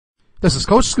This is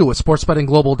Coach Scoot with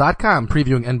SportsBettingGlobal.com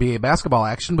previewing NBA basketball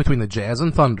action between the Jazz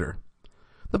and Thunder.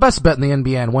 The best bet in the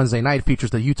NBA on Wednesday night features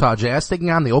the Utah Jazz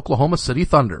taking on the Oklahoma City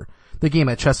Thunder. The game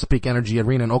at Chesapeake Energy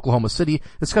Arena in Oklahoma City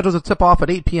is scheduled to tip off at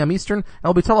 8 p.m. Eastern and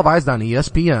will be televised on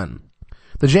ESPN.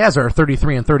 The Jazz are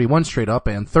 33-31 straight up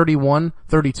and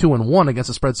 31-32-1 against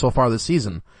the spread so far this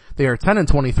season. They are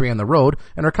 10-23 on the road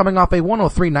and are coming off a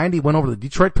 103-90 win over the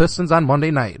Detroit Pistons on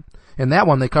Monday night. In that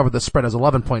one, they covered the spread as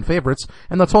 11-point favorites,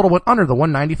 and the total went under the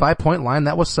 195-point line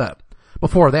that was set.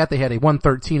 Before that, they had a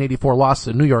 113-84 loss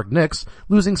to New York Knicks,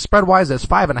 losing spread-wise as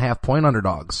 5.5-point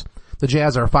underdogs. The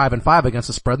Jazz are 5-5 against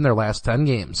the spread in their last 10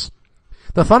 games.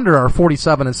 The Thunder are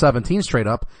 47-17 straight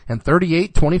up, and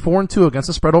 38-24-2 against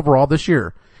the spread overall this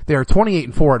year. They are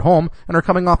 28-4 at home, and are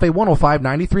coming off a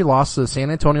 105-93 loss to the San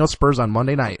Antonio Spurs on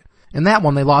Monday night. In that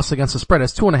one, they lost against the spread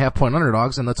as 2.5-point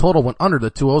underdogs, and the total went under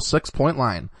the 206-point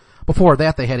line. Before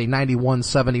that, they had a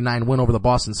 91-79 win over the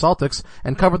Boston Celtics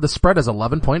and covered the spread as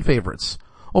 11-point favorites.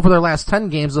 Over their last 10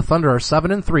 games, the Thunder are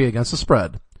 7-3 against the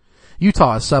spread.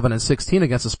 Utah is 7-16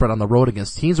 against the spread on the road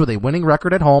against teams with a winning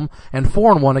record at home and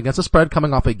 4-1 against the spread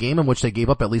coming off a game in which they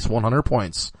gave up at least 100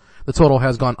 points. The total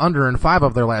has gone under in 5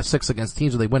 of their last 6 against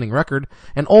teams with a winning record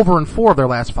and over in 4 of their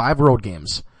last 5 road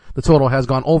games. The total has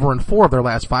gone over in 4 of their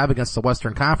last 5 against the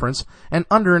Western Conference and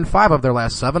under in 5 of their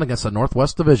last 7 against the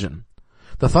Northwest Division.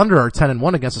 The Thunder are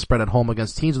 10-1 against the spread at home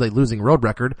against teams with a losing road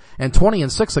record and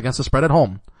 20-6 against the spread at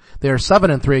home. They are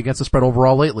 7-3 against the spread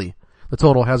overall lately. The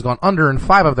total has gone under in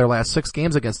 5 of their last 6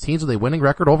 games against teams with a winning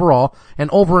record overall and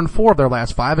over in 4 of their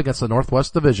last 5 against the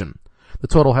Northwest Division. The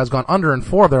total has gone under in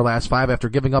 4 of their last 5 after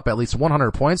giving up at least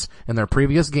 100 points in their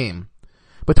previous game.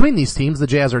 Between these teams, the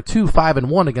Jazz are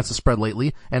 2-5-1 against the spread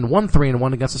lately and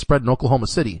 1-3-1 against the spread in Oklahoma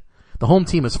City. The home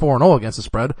team is 4-0 against the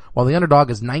spread, while the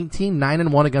underdog is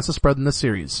 19-9-1 against the spread in this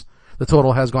series. The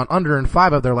total has gone under in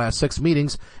 5 of their last 6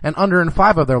 meetings and under in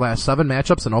 5 of their last 7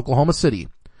 matchups in Oklahoma City.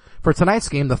 For tonight's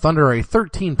game, the Thunder are a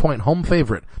 13-point home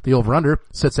favorite. The over-under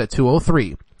sits at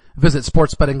 203. Visit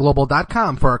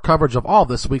SportsBettingGlobal.com for our coverage of all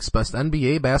this week's best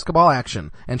NBA basketball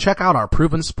action and check out our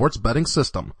proven sports betting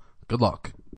system. Good luck.